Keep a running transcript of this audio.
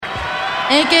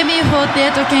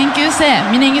AKB48 研究生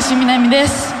峯岸みなみで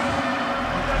す。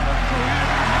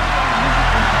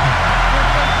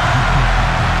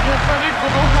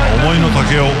思いの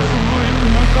丈を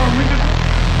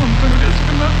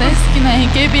大好きな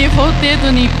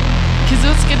AKB48 に傷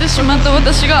をつけてしまった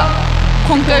私が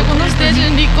今回このステージ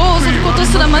に立候補すること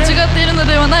すら間違っているの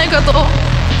ではないかと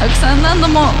たくさん何度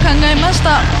も考えまし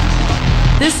た。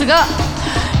ですが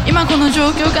今この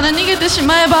状況から逃げてし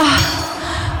まえば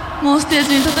もうステー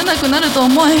ジに立てなくなると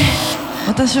思い、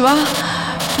私はこ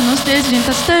のステージに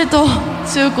立ちたいと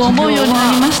強く思うように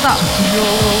なりました。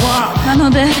なの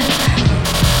で AKB48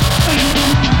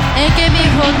 研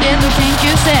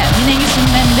究生峯岸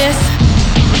みなみです。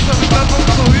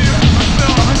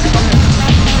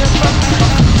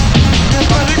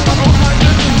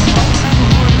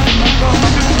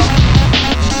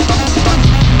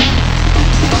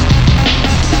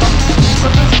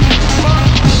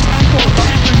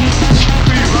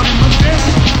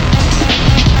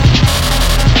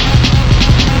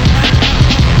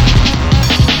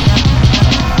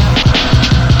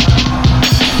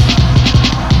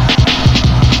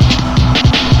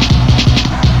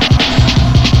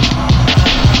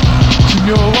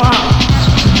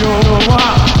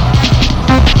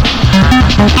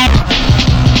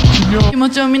気持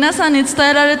ちを皆さんに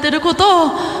伝えられていることを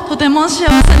とても幸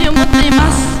せに思ってい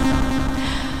ます。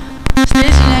ステ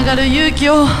ージに上がる勇気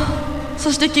を、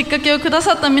そしてきっかけをくだ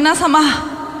さった皆様、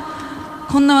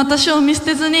こんな私を見捨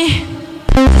てずに支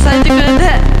えてくれ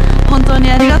て本当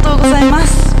にありがとうございま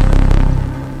す。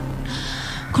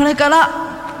これから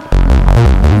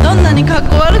どんなにかっ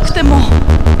こ悪くても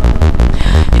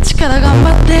一から頑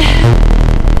張って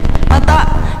ま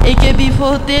た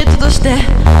AKB48 として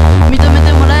認め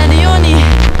てもらえるように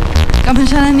がむ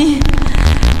しゃらに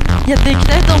やっていき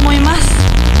たいと思います。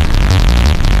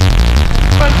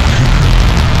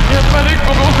やっぱりこ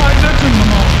のハイジャックの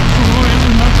すごい背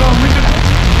中を見て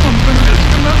本当に嬉し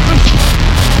くなったし、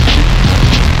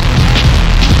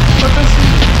私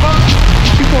は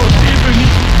48に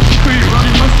悔いはあり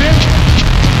ません。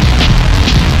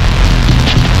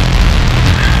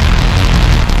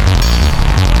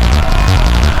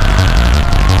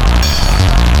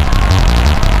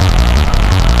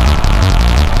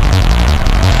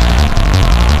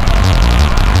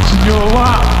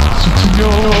卒業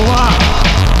は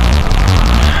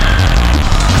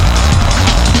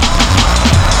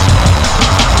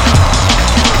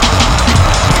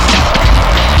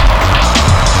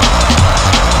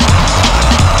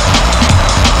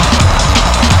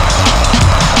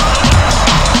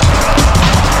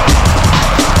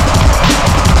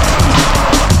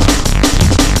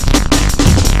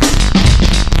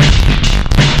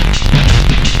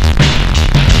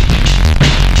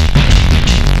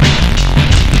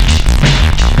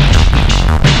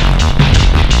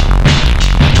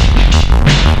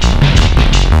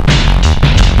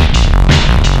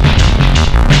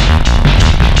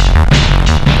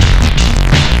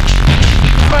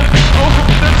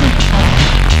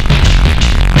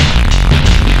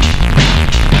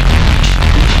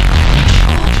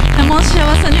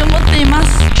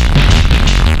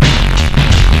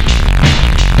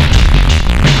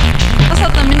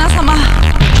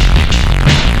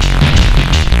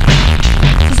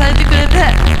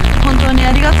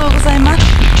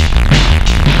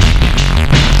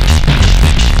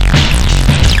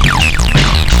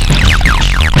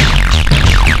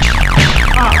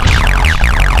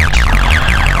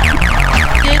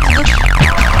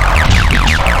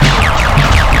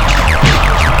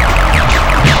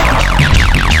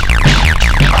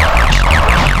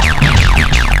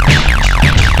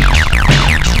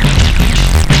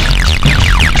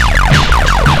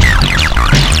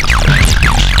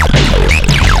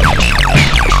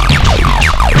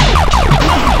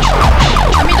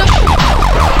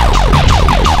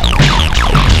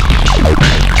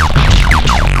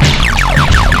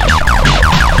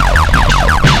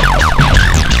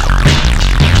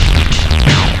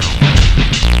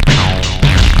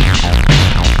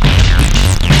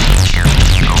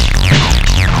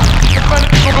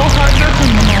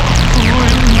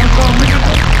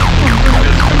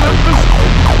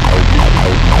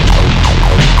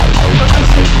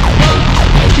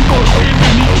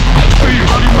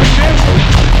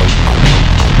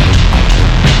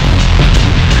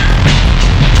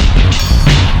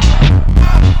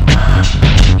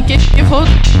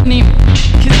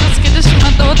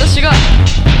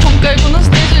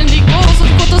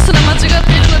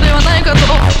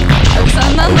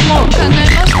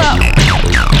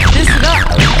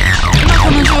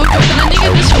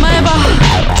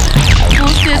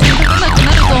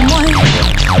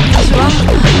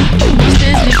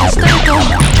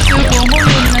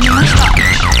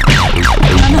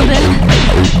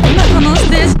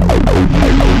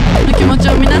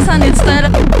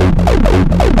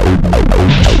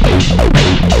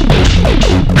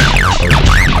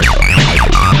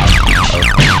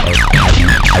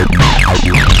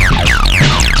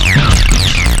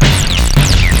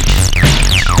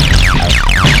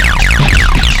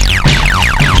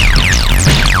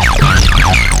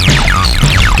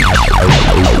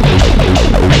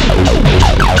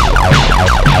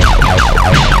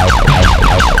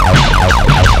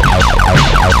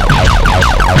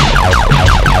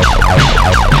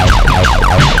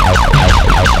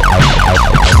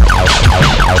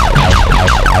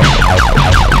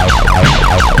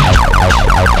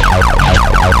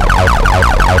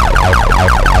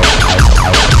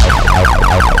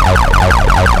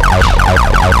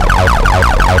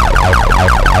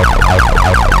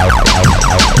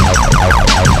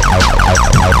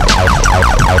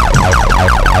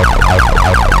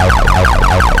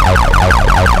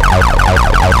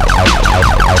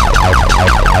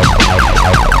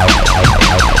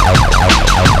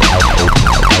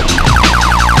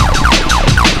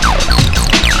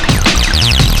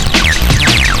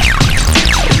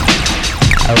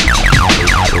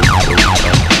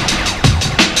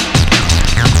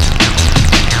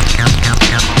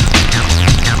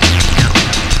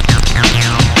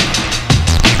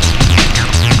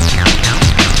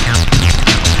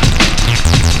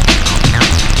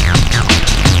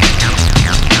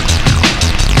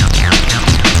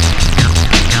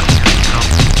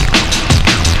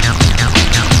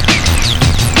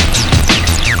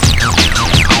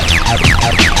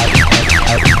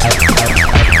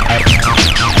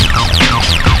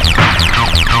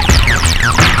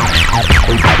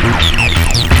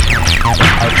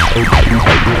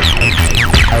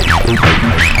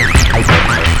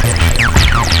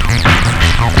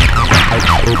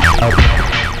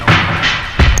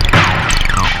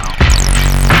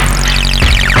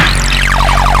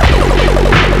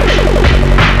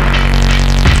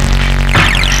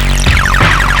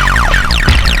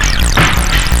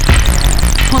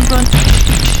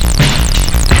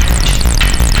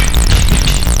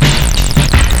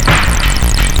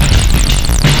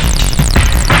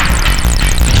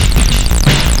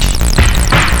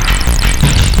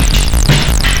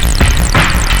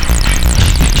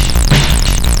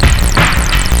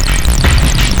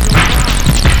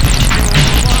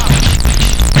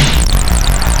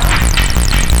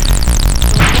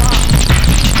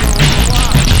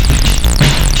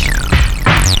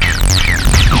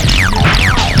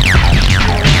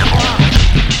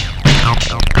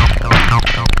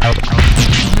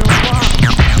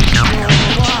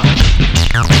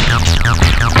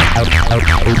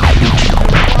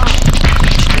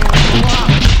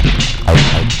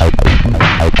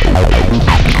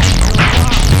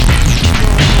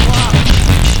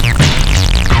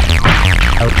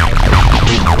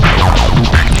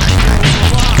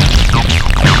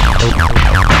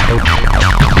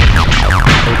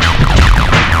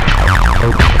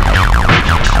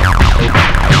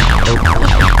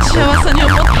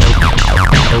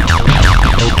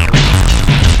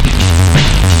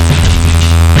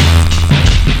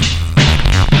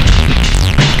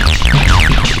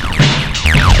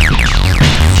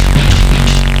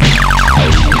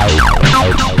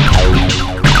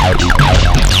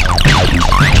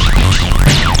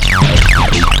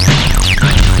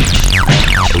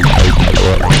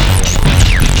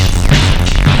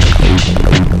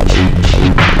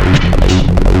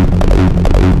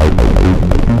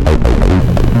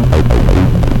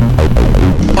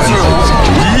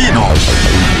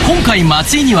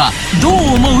松井にはどう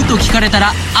思うと聞かれた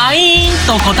らアイーン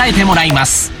と答えてもらいま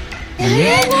す。力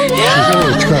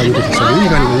抜けてさ、いい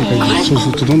感じ、そうす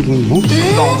るとどんどんもっと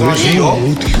ね、思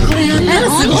って聞かれる。す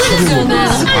ごいですよね。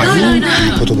あいい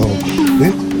言葉をね。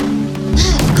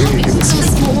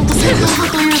本当正確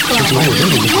というか。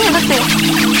だって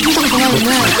見たことないよね。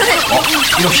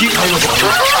今火入りました。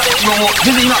今もう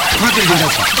全然今かかってるじゃないで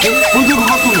すか。本当にか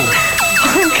かってるの？わ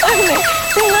かんない。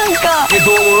なんか。ど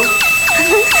う思う？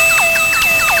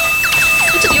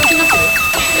ちょっと陽気になってる？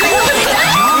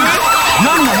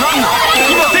なんだ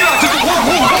今手がちょっとこうな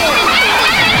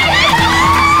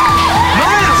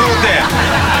んやそれって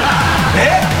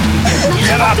い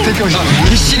やだって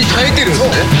必死に耐えてるんですね。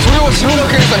それを下田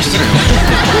健さん失礼よ。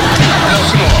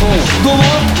どうも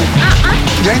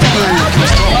やりたくない気持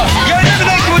ちとやりたく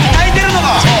ない気持ち耐えてるの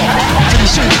が一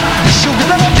緒戦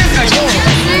ってんすか今。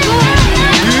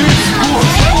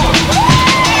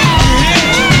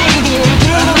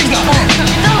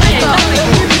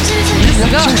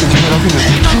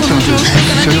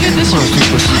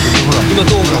今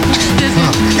どうか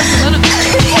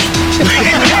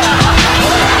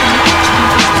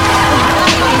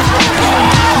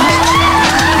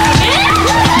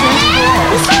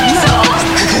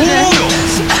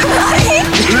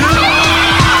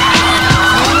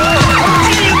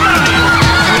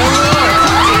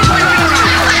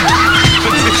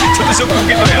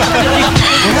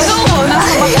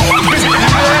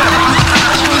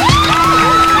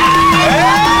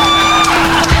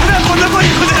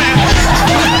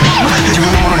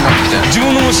自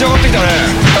分のも仕上がってきたね。い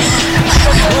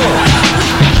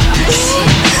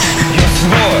やす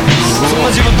ごい。そんな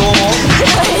自分どう思う？め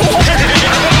っち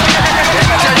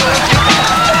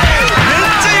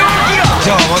ゃ陽気や。じ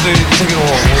ゃあまず次の方。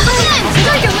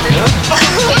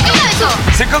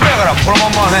せっかくやからこのま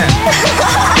んまね。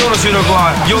今日の収録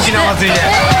は陽気な祭りで。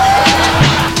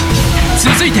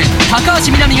続いて高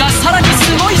橋みなみがさらに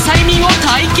すごい催眠を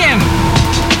体験。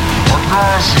高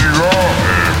橋が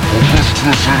克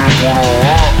服するもの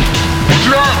はこち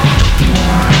ら。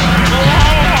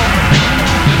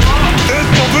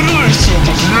食べれないっすよ。梅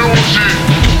干し。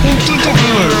本当に食べれ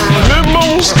ないです。メンバー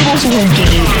も知ってます、本当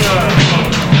に。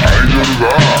アイドルが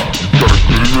行ったら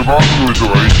グルメ番組と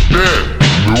か行って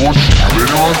梅干し食べれ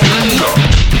ませんじゃん。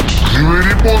グルメ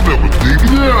リポンでもでき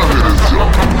ないわけですよ。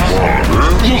まあね。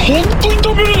いや本当に食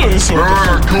べれないですよ。だか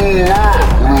ら今日は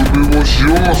この梅干しを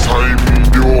催眠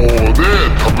療法で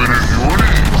食べれるように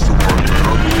してもらいたいな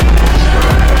と思いま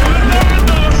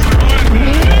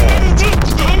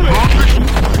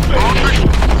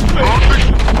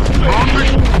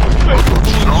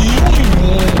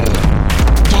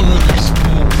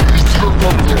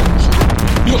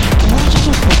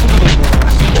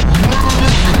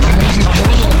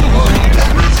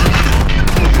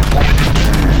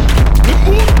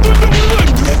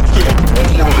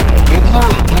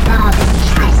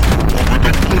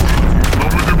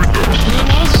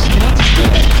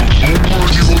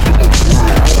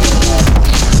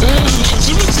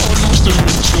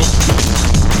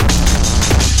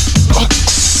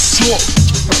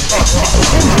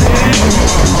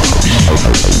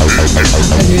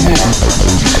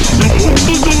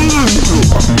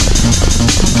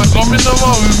高見田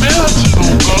は梅味の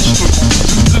お菓子とか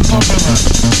全然食べない。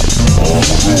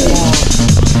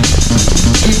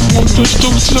本当一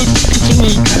口だけ食べ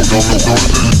る。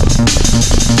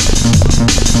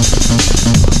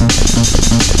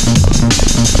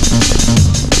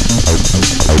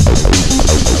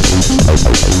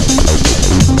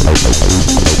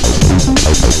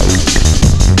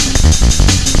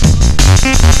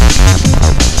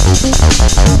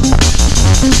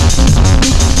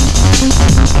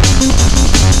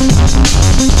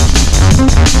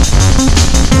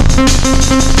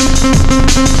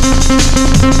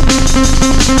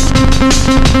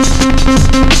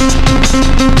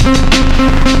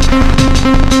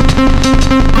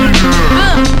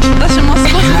私も少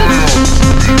しずつ何？あ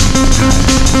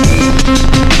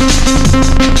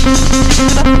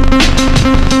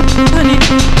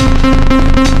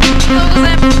りがとうござ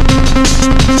います。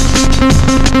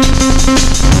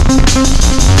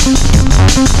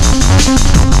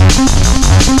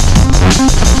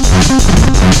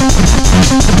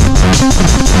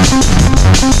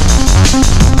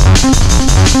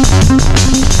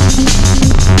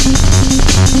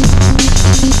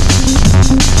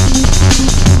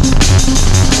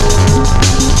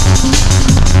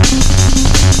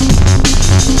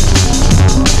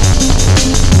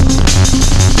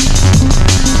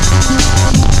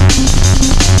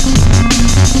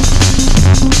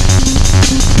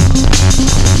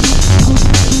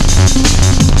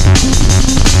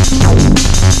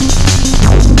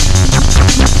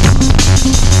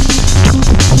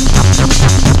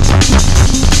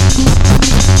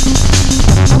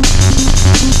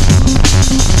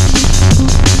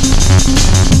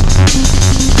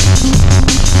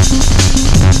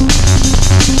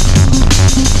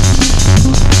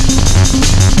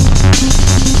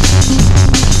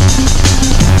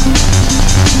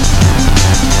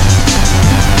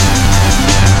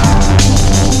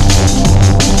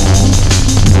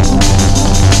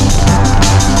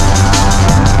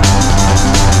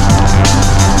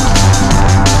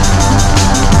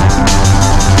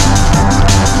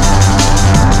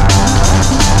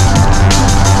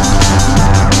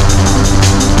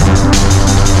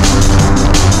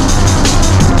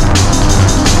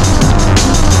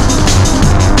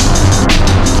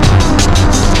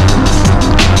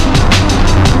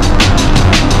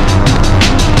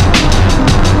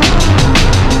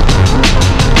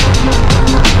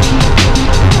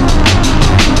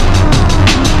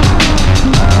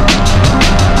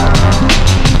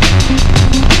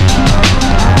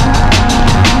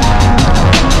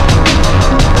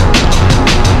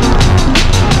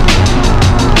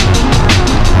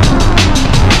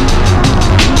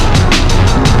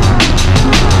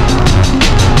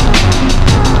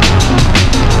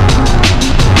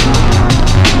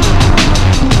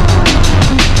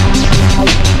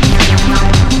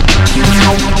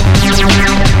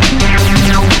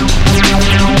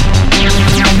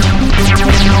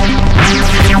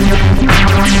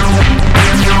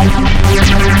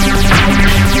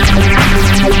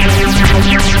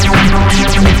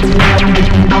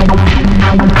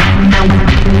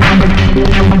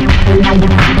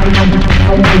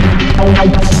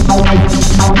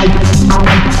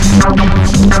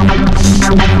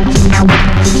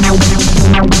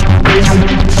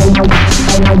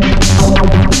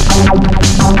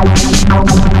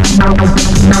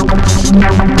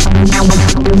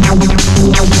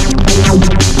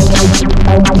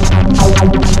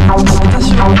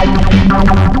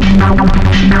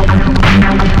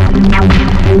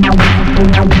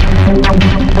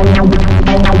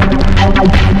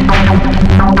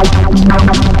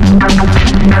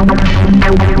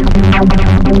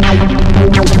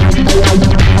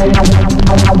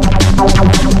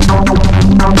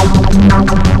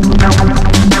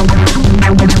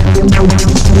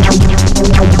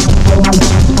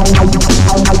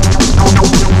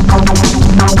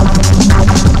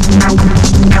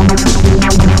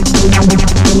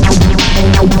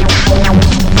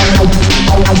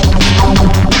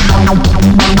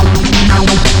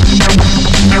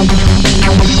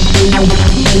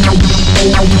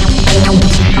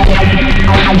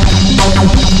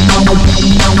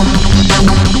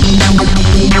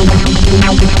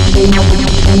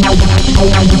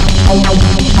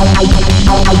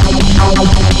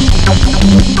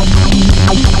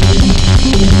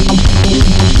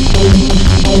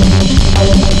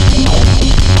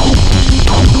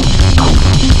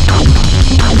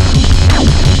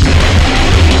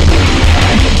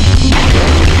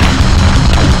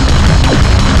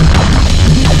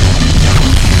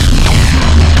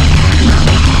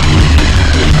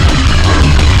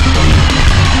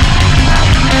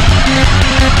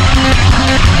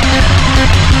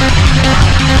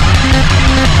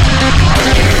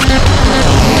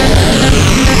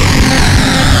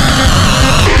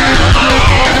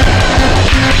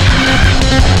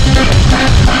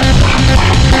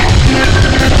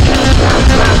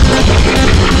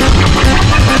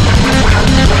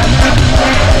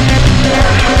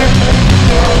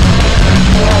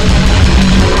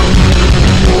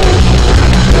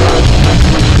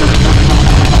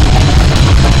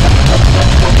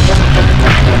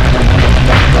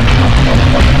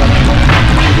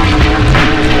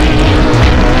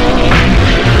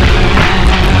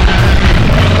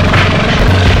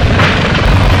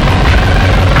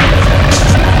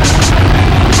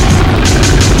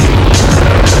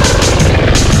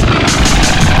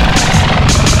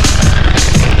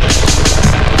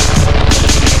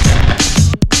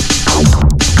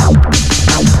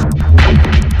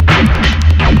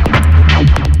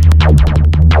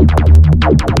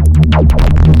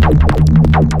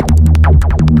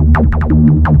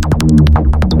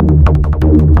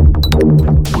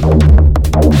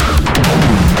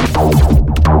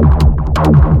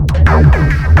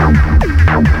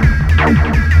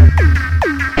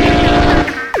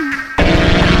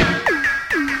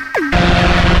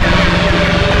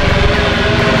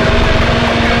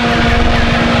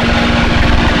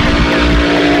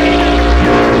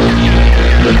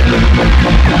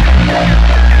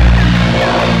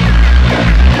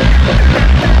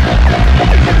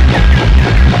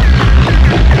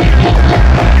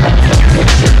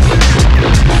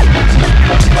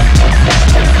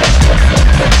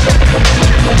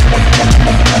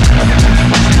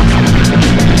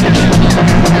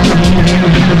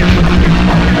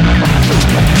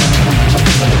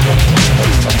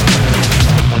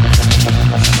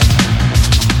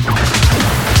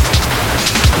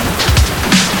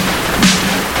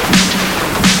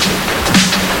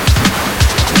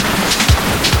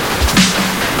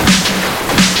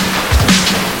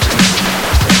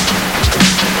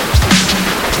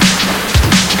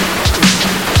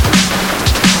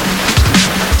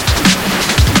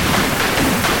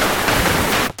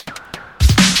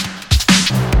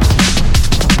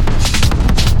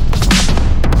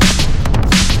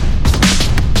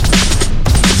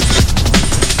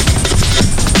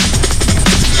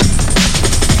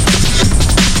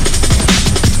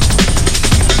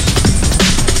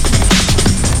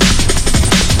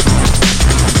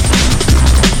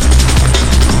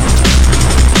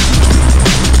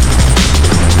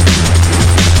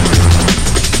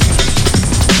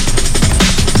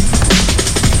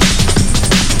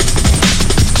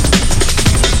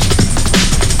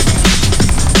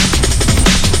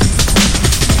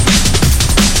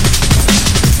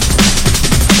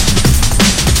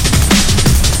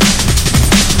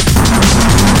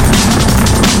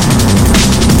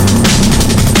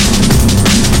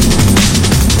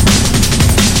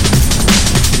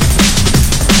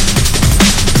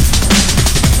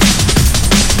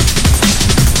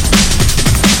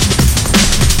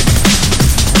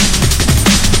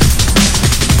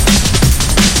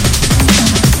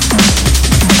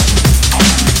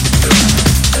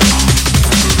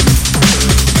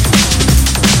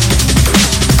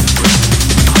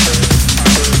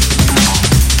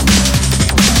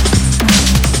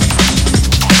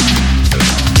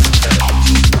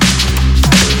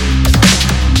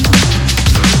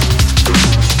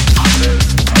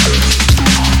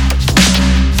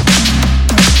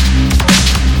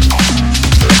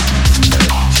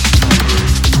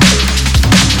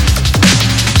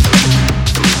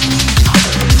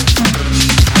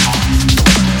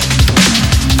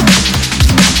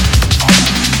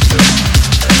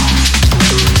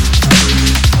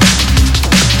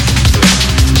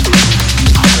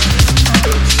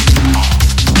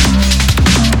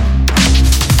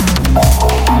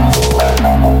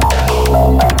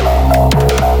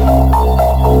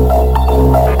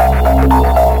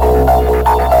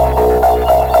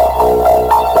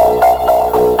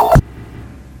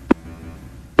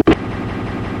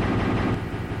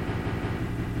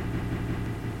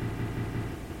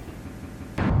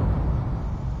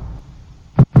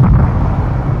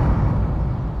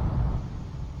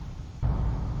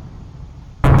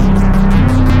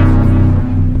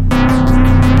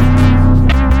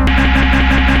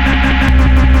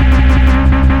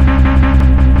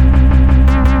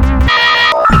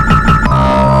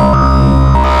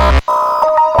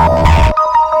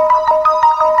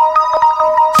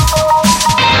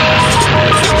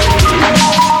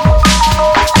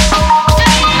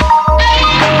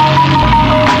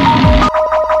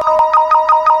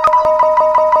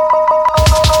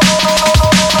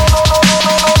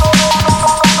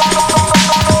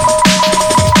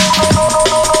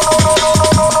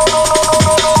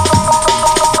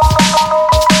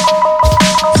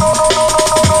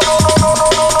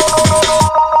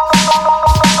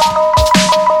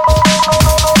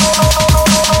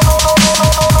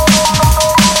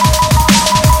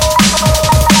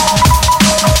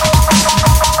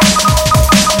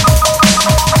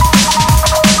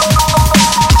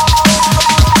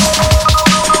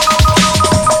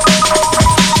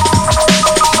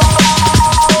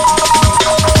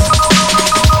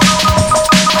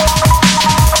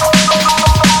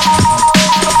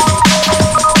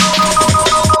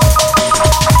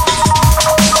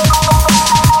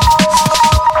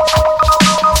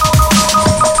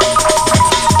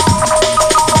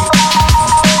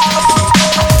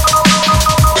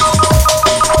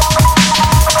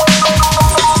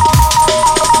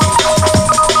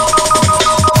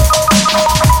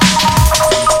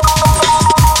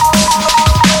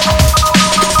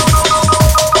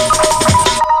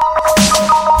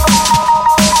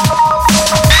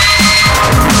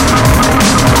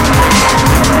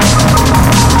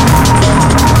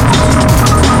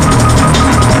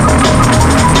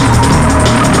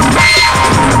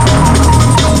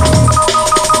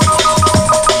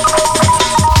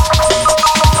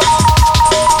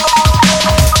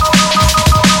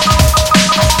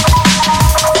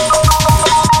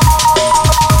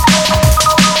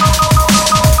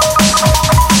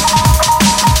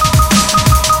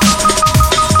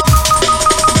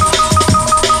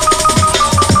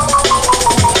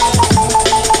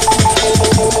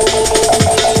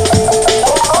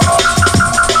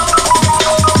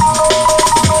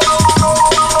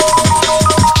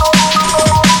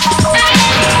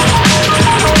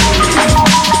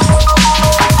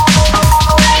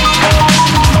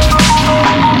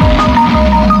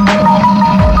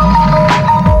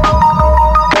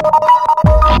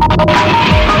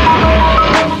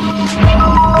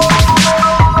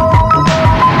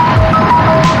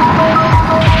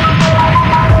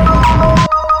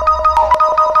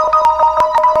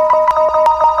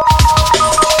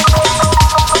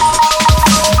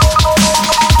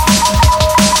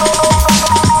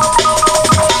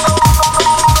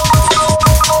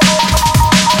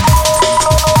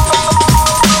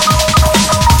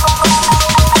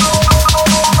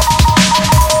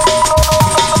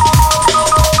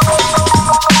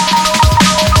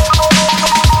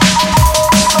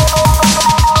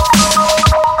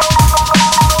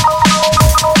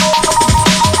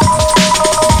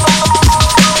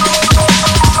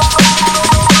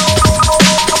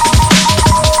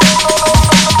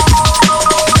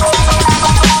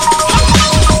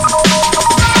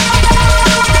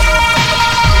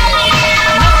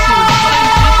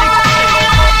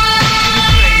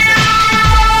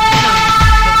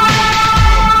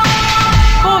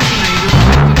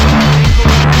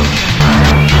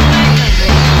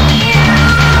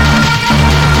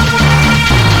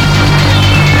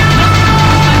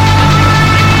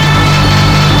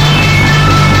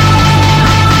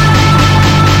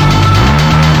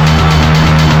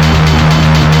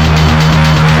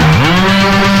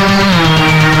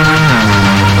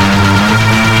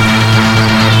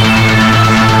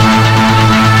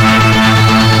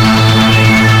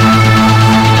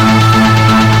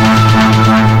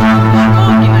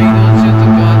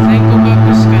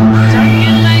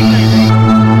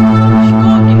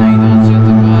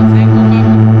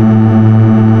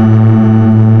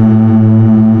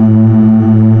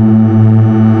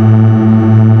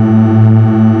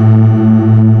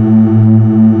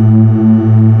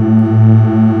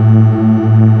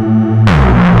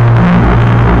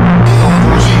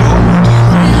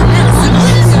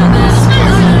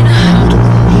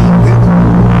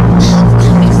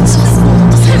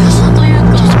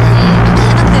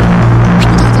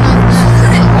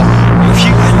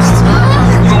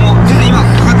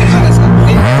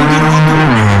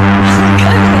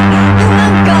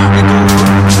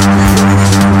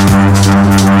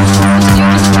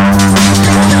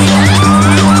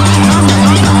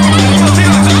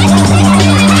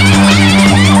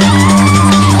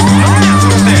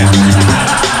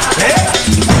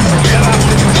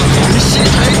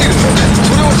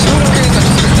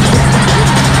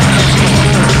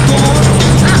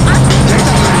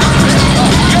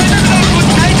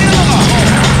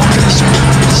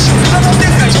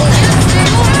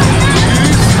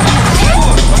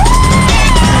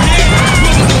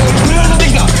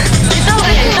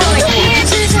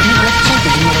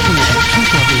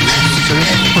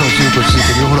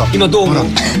今どう思う？ほ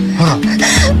らど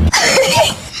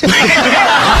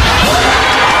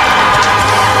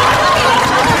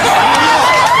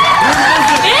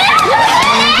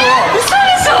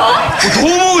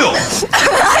う思うよ？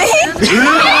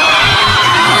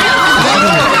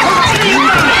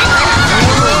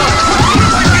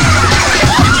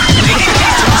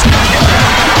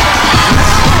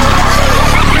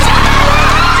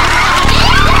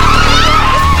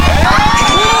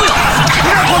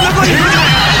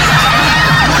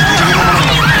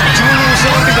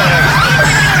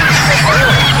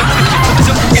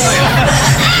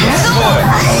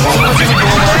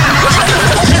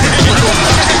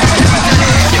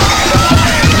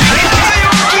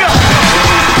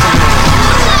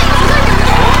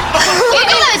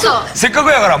せっか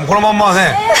くやからもうこのまんま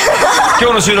ね今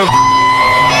日の収録。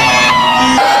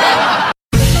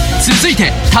続い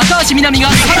て高橋みなみが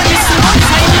さらにすごい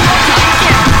タイミン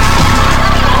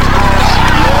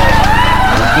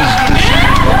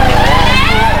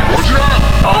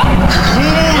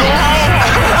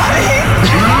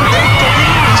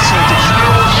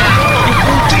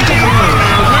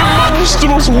グを知って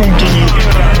ます本当に。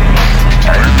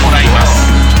もらいます。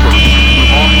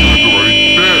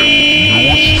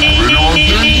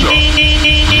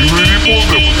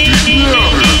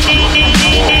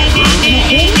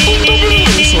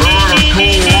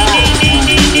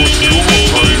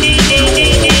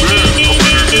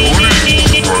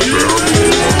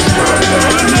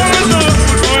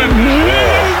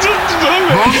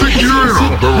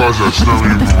ちなみ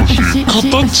に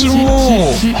形も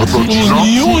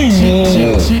匂いも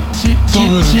ダ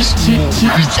メです。い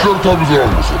つから食べた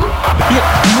のそれ？いや、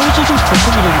生まれた時から食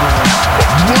べたけどな。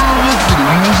生まれた時から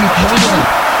生まれた時食べたの？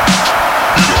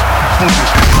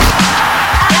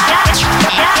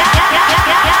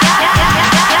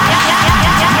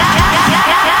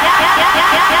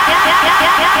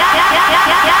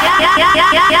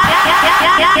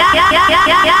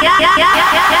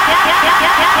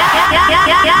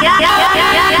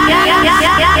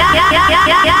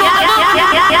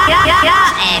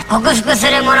克服す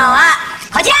るものは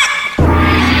こちら。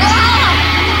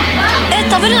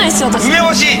食べれないですよ私。梅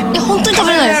干し。いや本当に食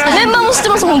べれないです。メンバーも知って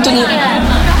ます本当に。アイドル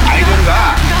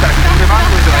が梅バン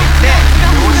ドの人が行って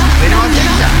梅干し食べれませんじ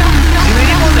ゃん。夢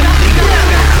にもんでもできるわ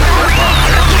けですよ。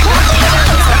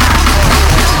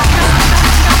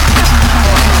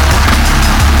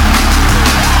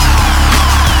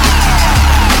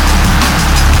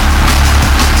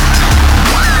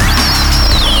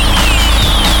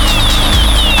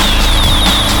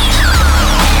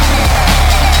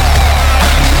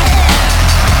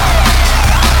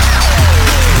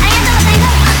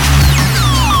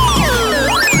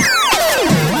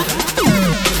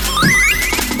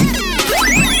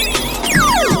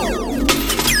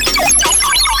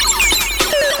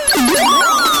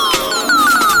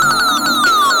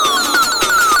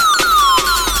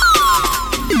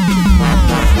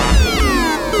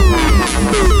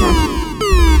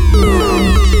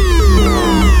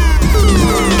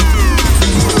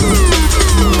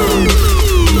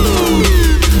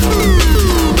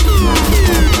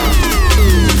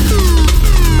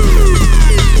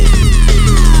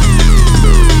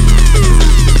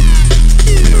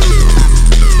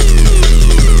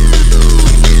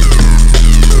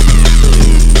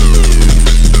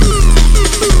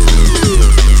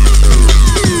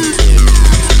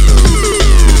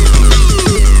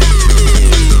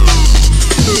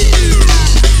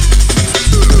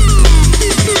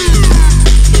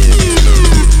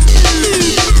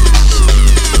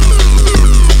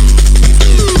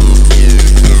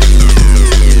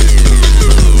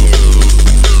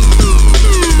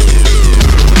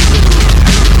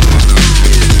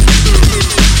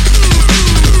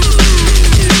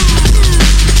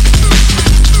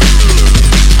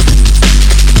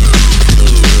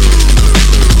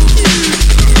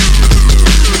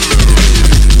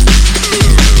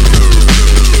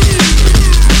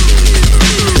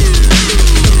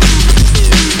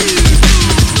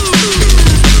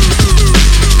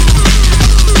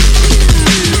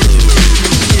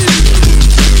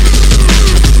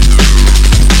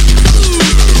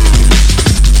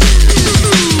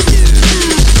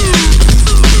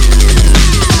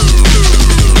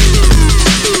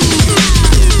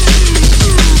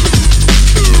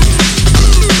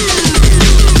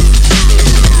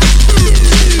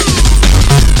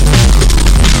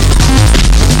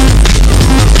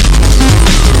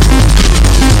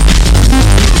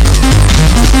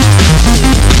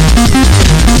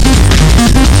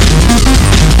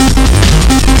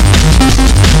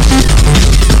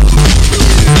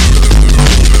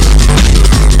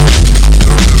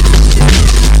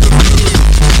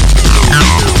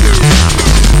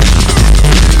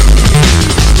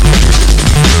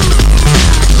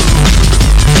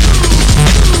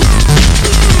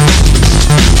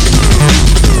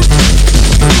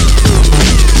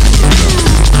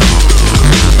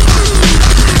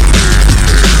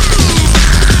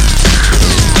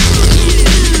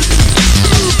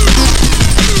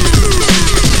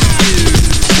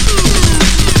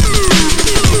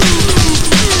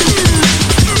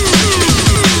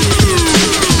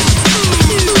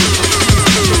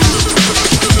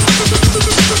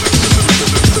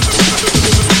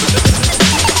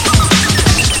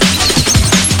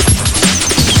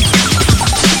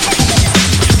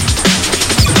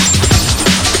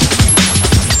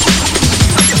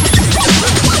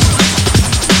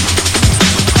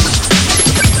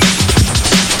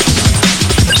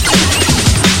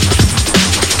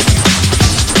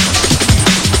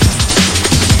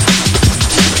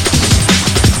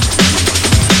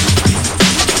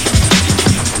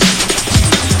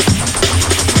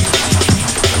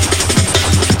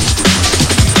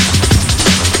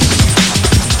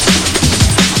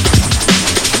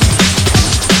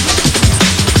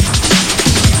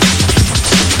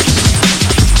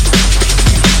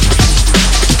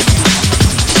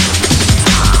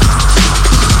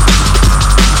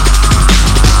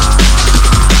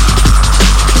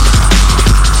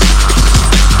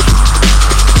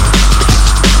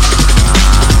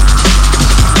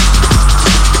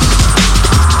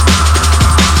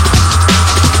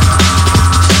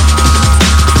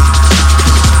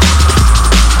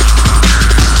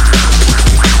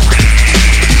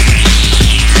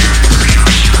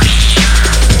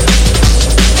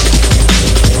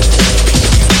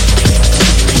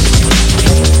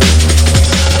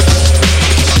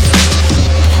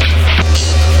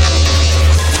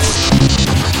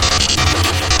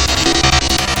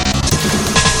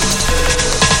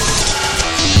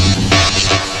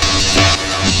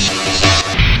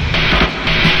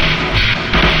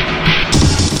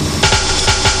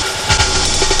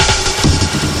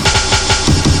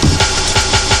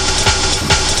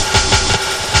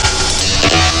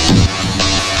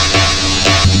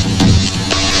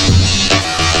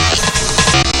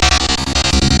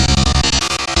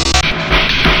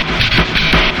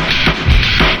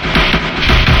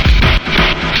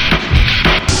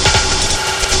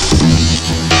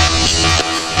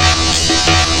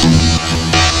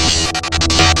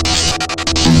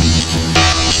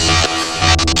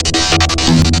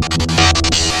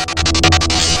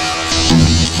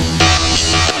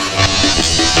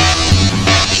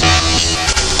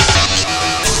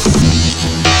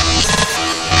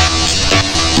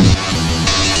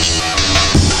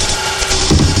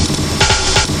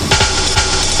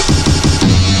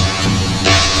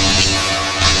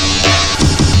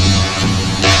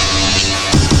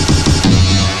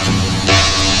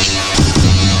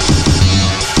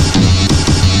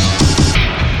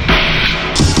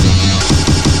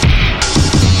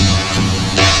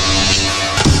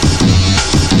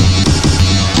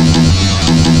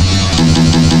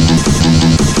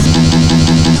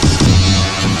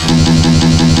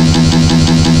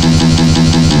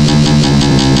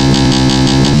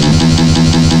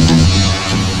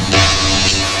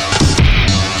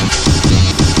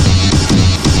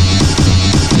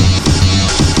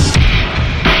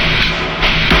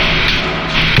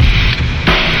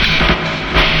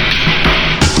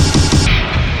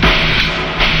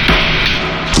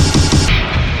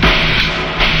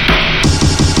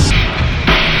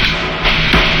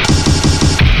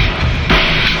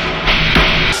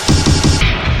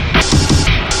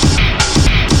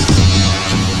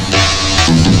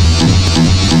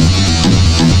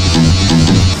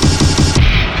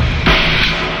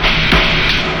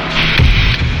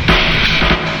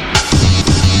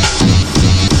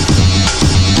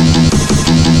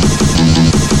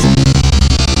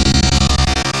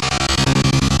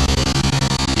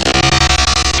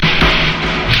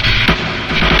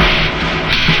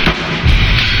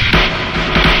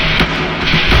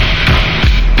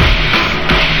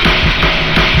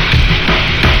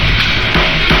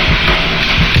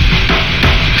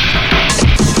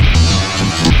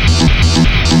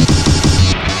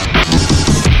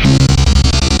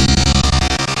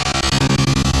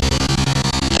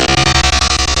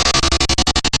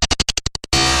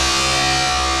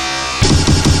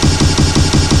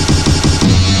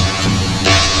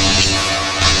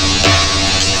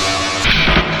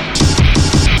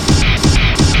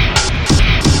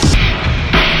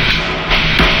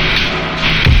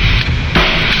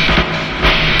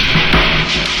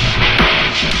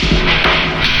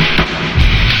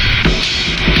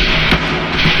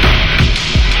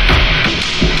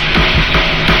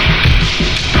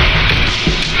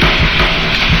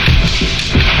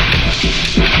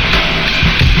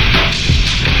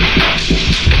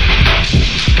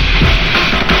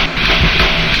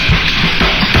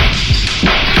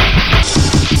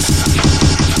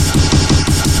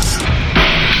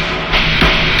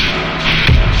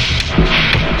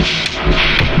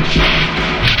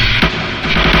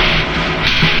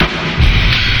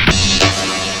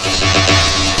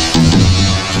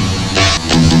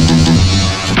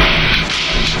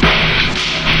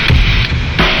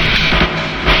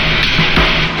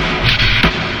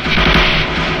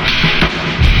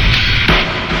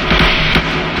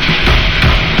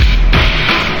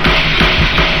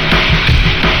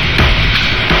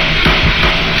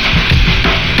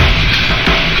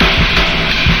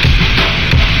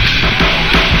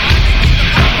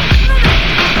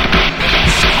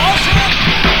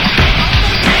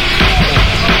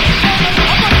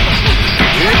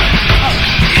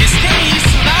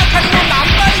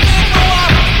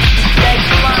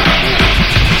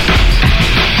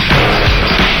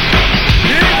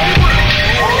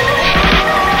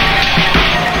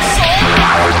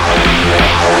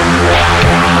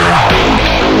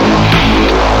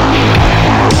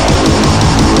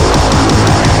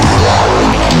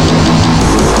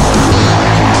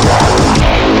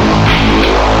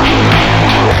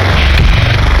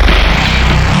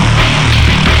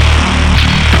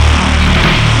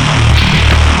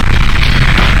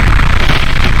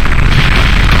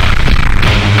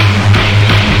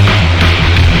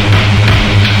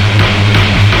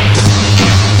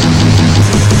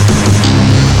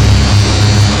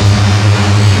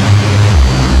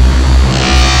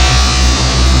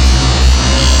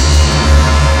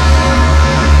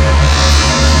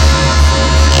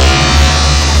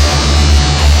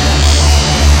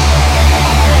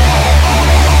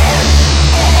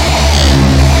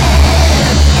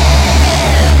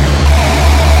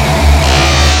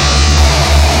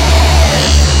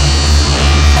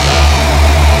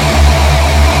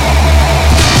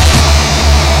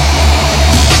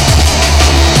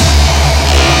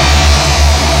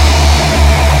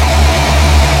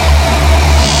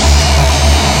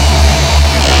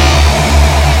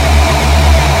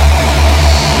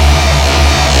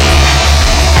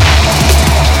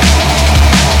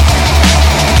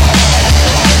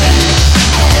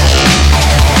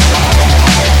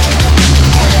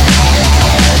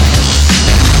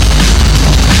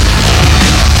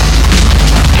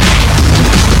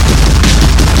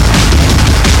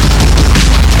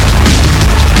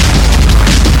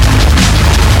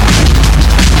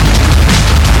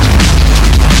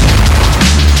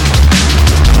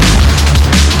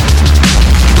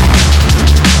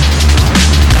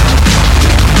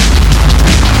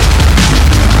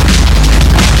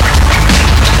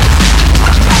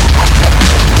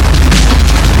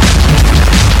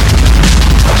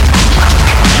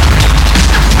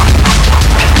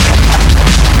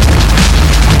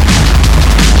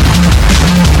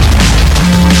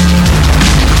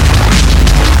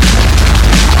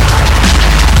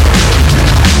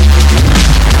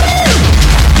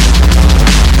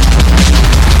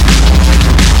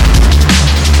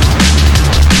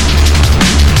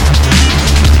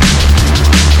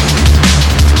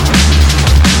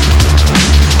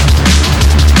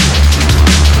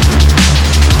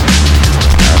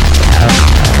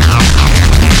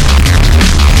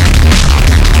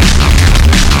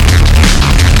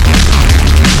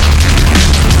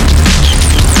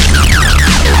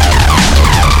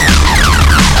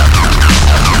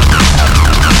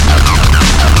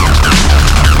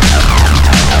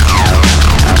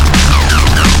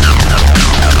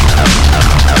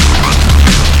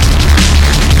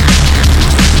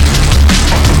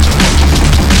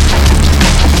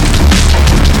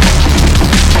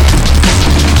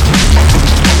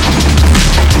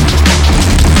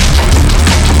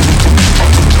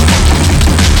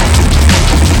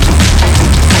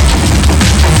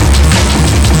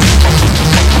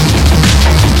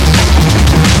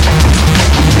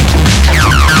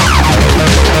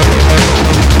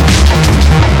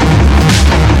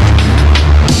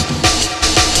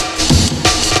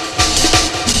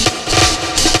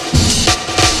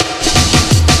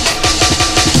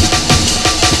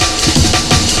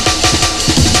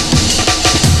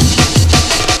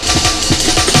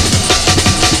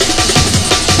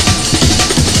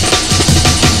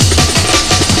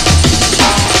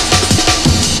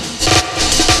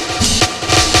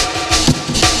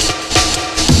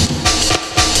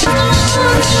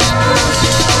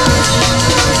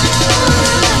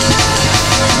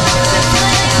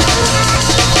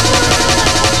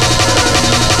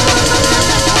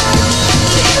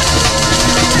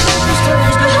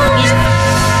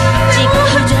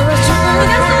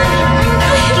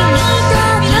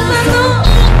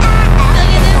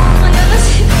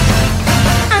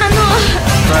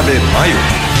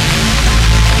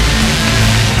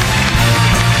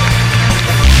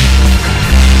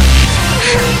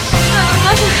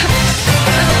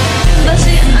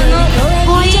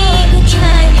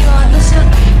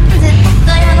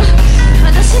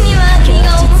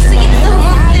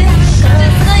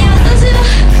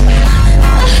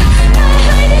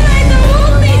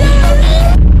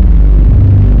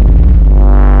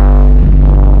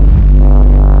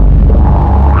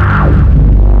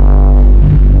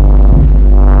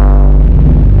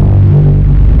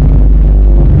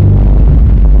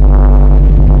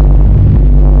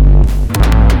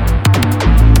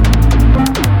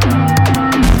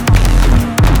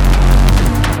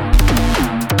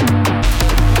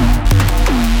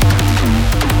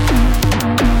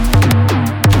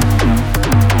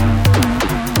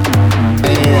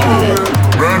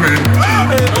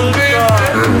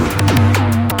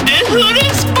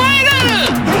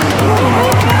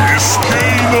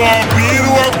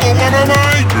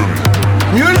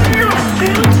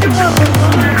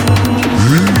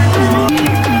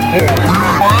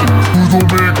ドメー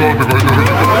カーって書いてあるけ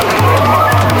ど。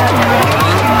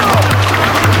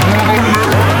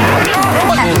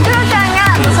クロちゃん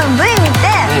がその V 見て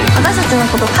私たちの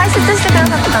ことを解説してくだ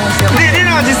さってたんですよ。でレ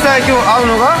ナは実際今日会う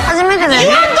のが初めてです。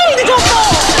そ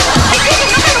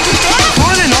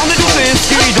れでなんでちょっと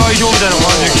SKE 代表みたいな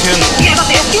感じで来てんの？いやだ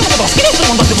って SKE のこと好きです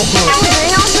もんだって僕。全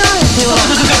員推しなんですよ。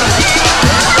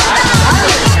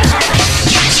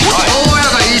大家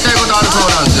が言いたいことあるそ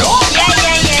うなんですよ。いや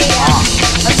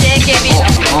私 AKB の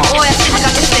大家静香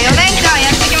として4年間や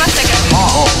ってきましたけど、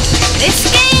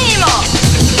SKE にも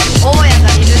大家が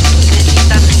いるって聞い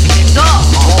たんですけど、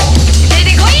出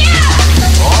てこいや。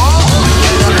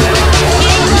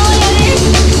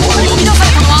呼び出され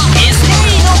たのは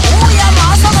SKE の大家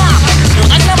正が。同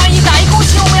じ名前に大行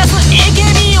進を燃やす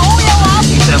AKB 大家は大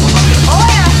家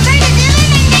は一人で十分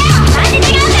なんだよ。なんで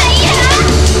違うからいいやろ。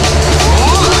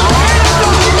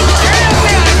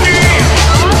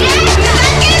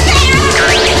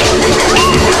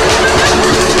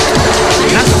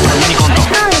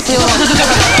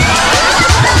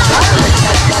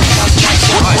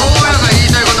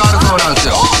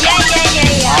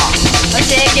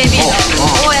私 AKB の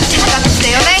大家静香として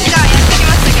4年間やってき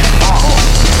ましたけれども、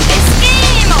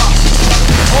SKE にも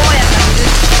大家がいるっ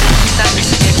て聞いたんで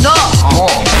すけど、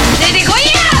出てこい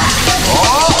や。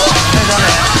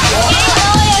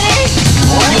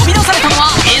呼び出されたの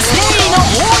は SKE の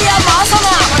大家正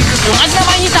が。同じ名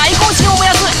前に大行進を燃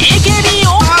やす AKB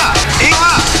大家。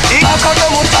赤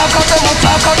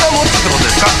持つってことで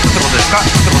すか？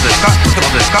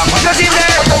難しいんで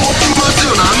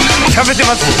喋って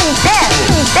ます。見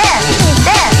て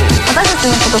私たち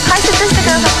のことを解説してく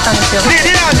ださってたんですよ。で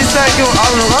レナは実際今日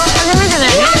会うのが初めてで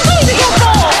す。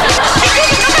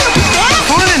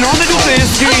それでなんでちょっと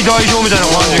SKE 代表みたいな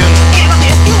感じで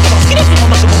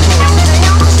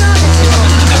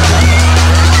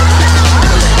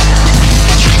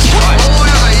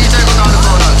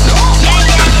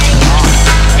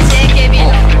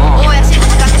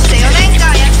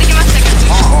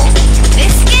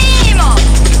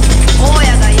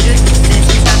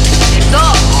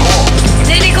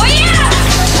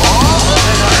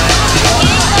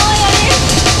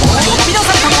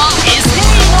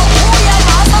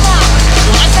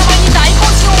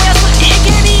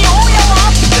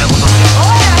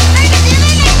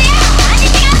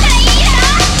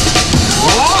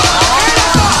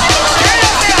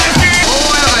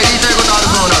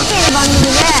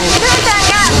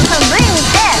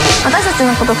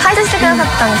のことを解説してくださっ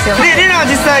たんですよ。でレナは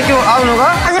実際今日会うの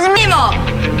が初めにも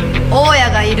大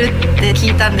家がいるって聞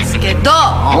いたんですけど、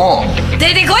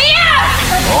出てこいや。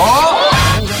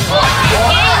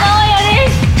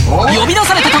呼び出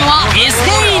されてたのは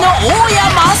SKE の大家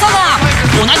正が。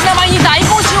同じ名前に大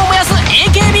行進を燃やす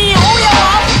AKB 大家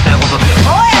は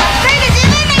大家一人で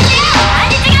十分なんだよ。なん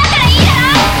で違うからいいや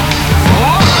ろ。大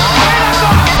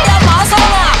家正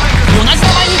が。同じ名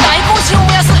前に大行進を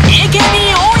燃やす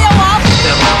AKB 大家は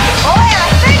大家は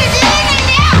一人で十分なん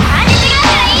だよ。なんで違う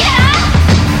からいいやろ。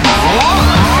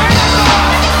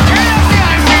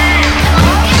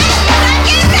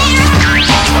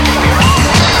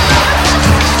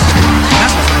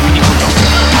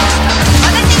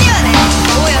私にはね、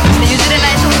大家として譲れ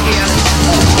ない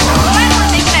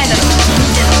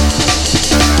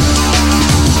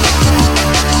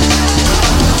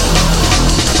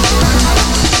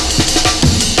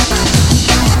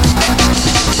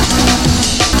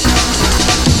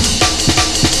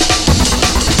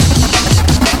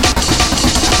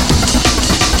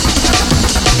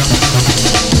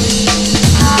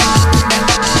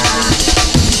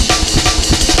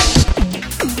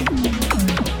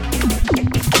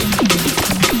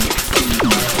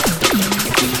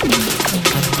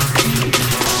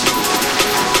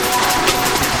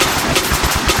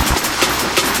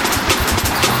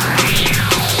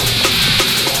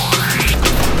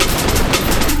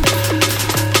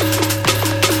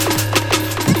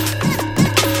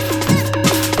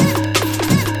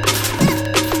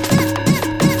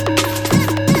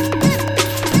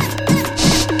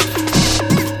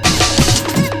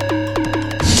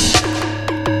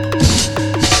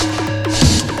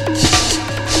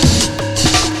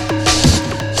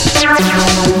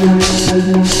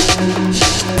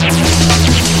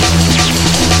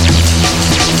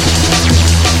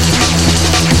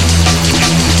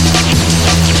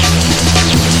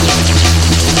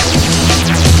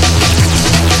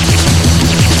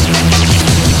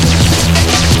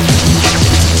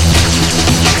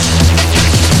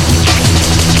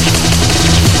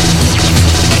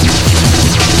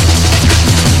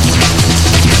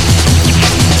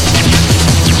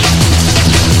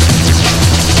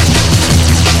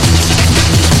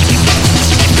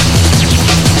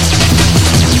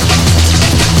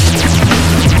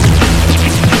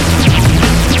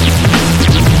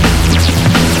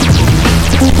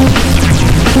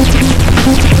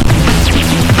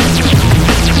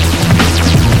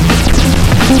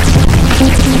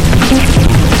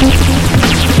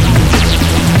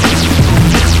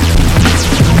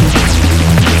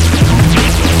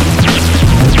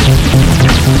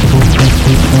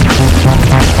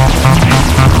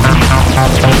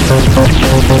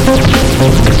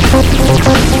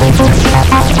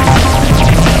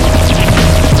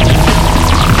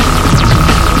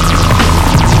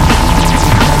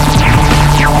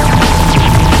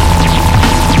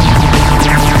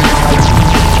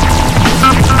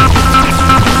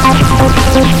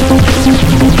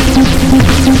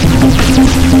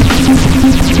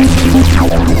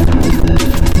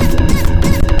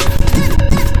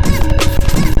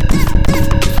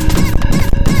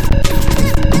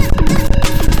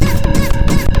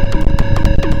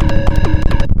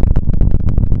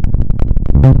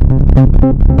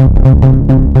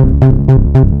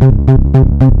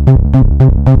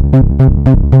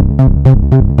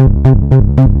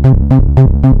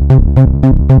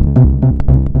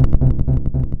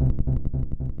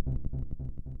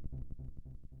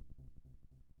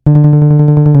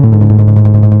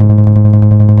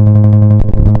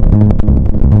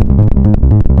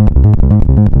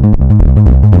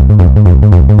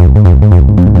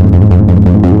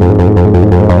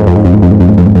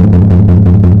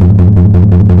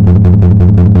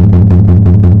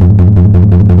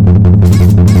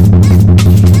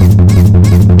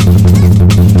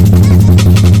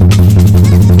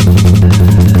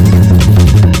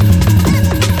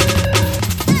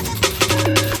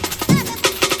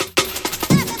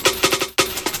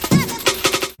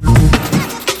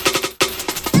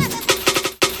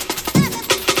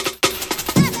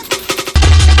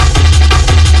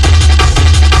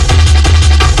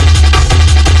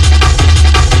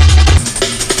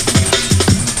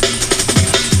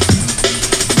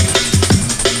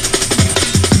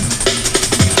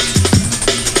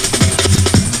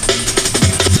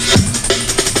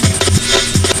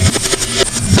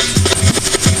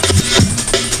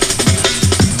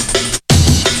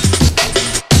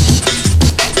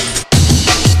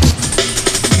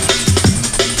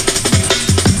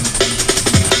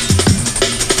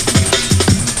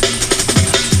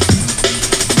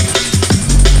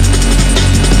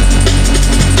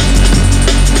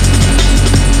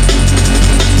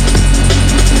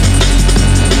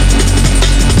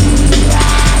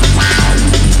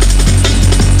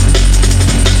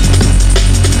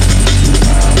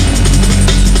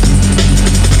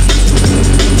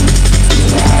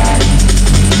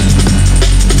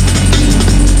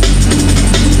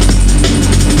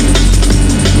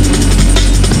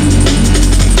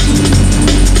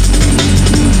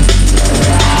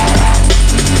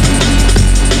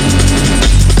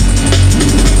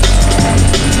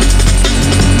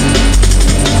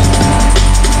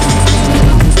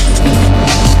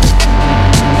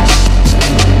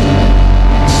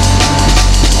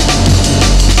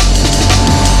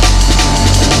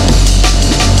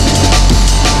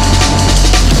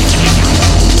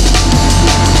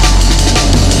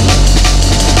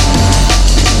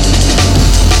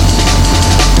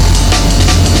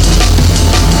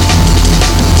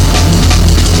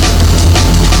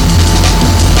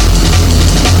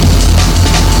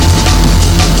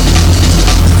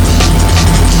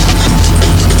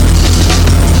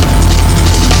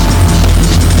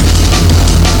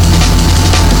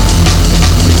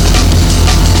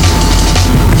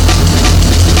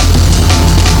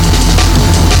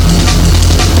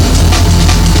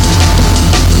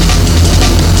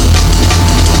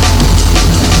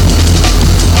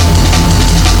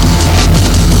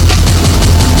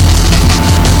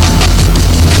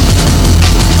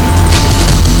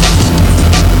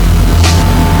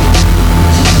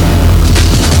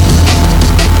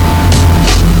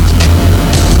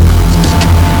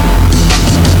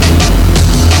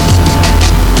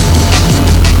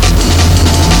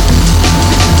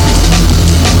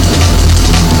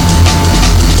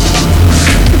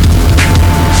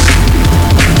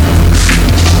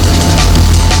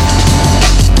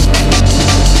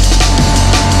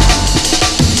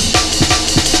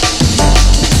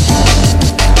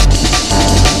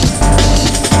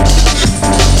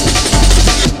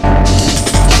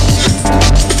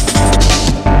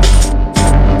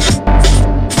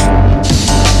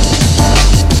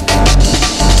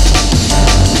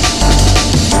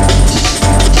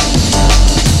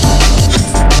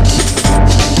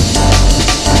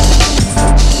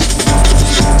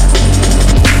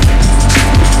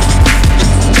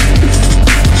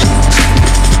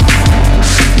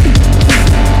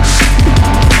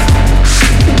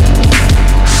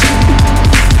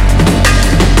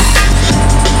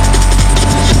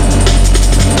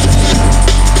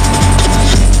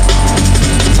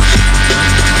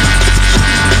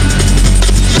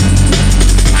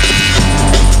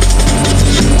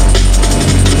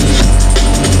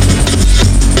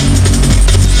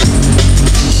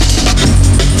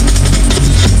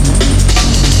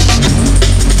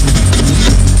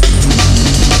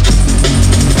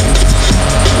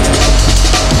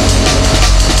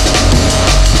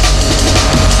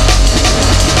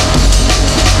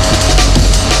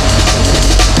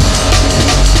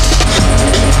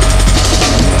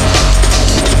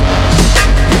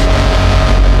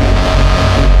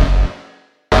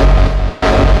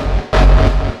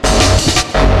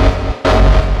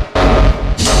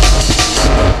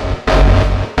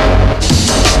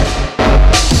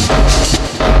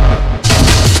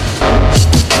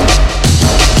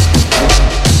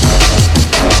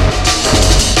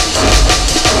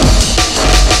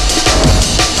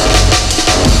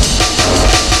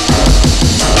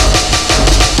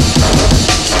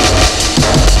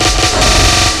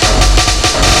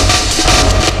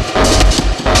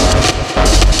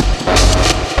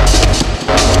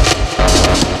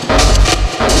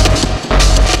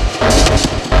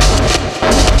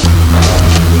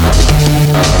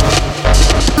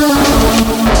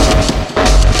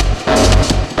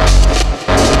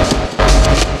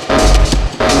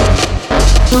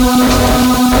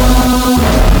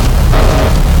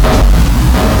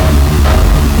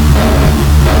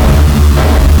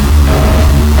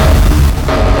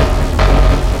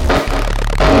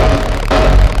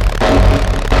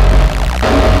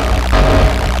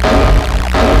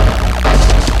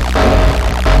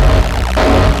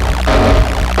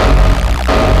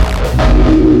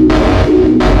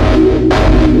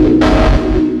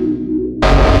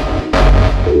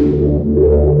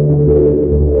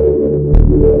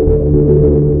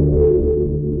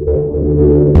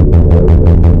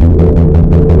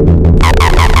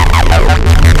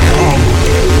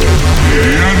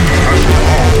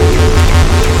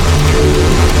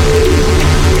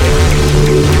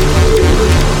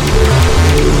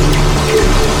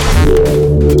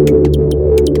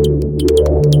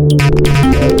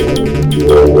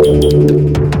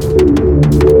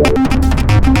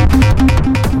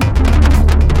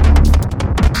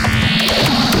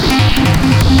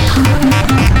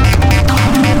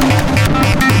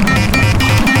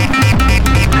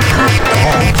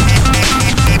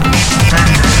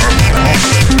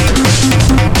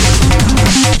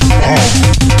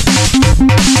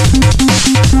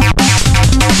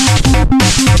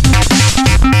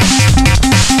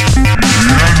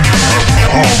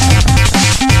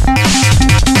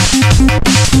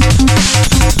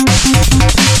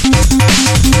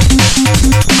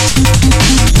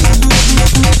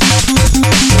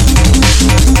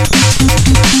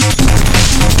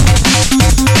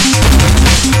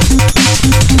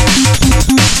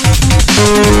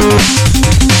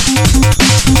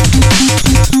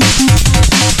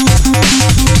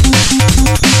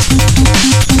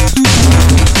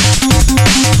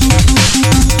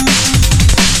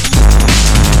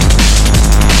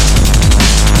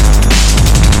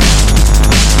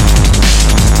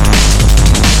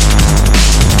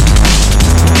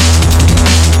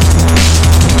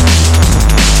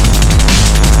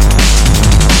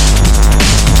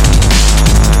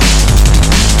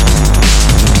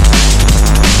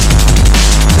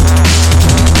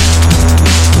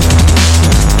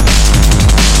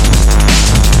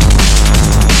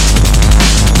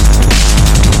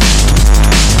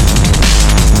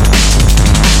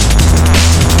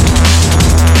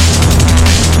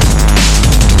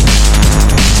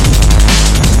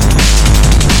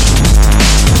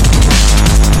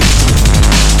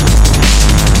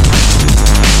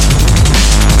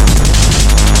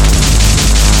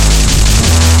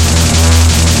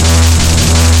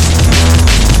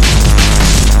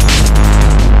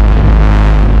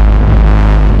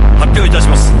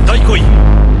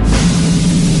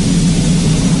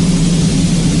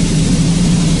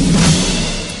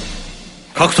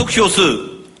獲得票数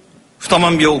2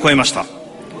万票を超えました。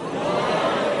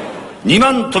2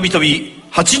万飛び飛び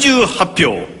88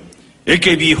票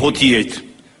AKB48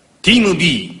 ティーム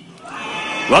B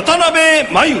渡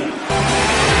辺真由。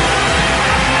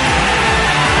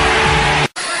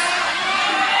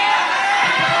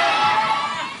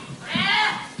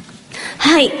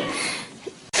はい、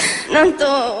なん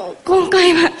と今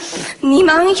回は2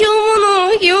万票も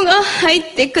の票が入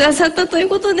ってくださったという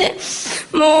ことで、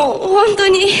もう本当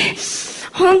に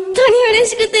嬉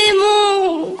しくて、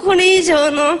もうこれ以上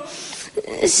の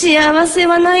幸せ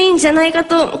はないんじゃないか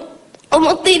と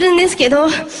思っているんですけど、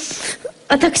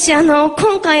私今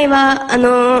回は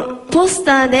ポス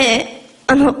ターで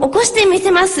起こしてみ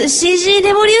せます CG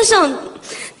レボリューション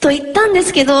と言ったんで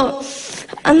すけど、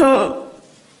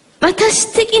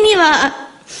私的にはや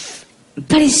っ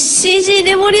ぱり CG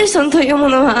レボリューションというも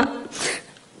のは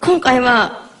今回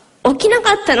は起きな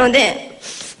かったので、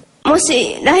も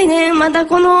し来年また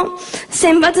この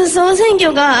選抜総選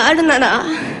挙があるなら、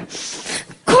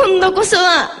今度こそ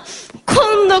は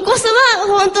本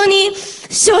当に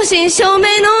正真正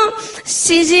銘の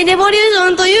CG レボリューショ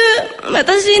ンという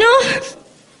私の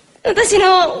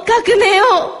革命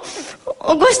を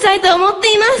起こしたいと思っ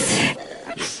ています。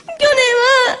去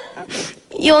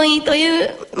年は4位という、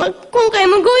今回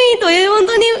も5位という本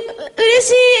当に嬉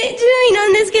しい順位な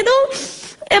んですけど、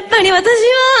やっぱり私は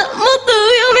もっと上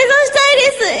を目指したい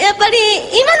です。やっぱり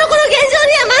今のこの現状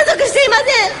には満足していません。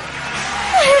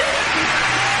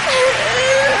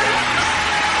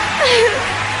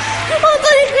本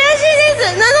当に悔しいで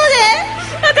す。なので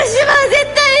私は絶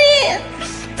対に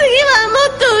次はも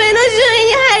っと上の順位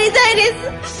に入りたいです。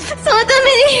そのた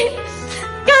めに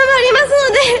頑張ります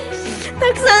ので、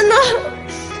たくさん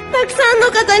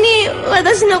の方に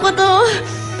私のことを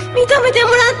認めて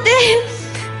もらって、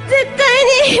絶対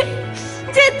に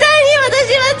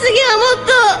私は次はも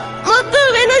っと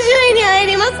上の順位に入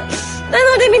ります。な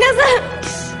ので皆さん、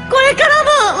これからも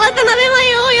渡辺真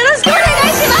由をよろしくお願い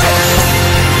します。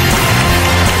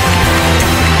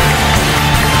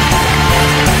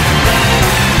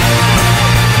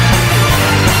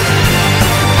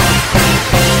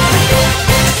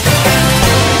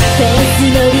フェイス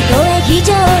乗り越え非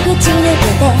常口抜け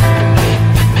て、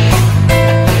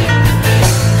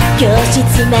教室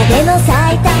までの最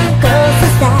短コース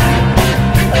さ、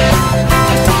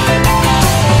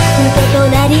ふと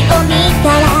隣を見た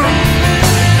ら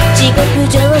時刻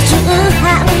上終半、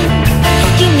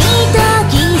君と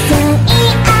競い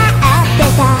合って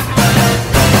た。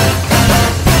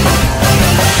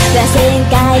螺旋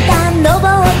階段登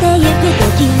ってゆくと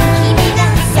き、君が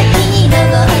先に登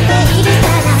っているか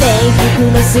ら、制服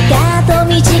のスカート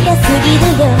短すぎる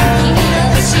よ、君の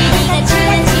お尻がチラ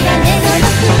チラ目の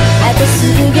あと数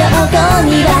秒後に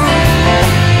は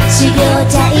始業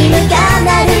チャイムが鳴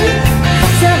る。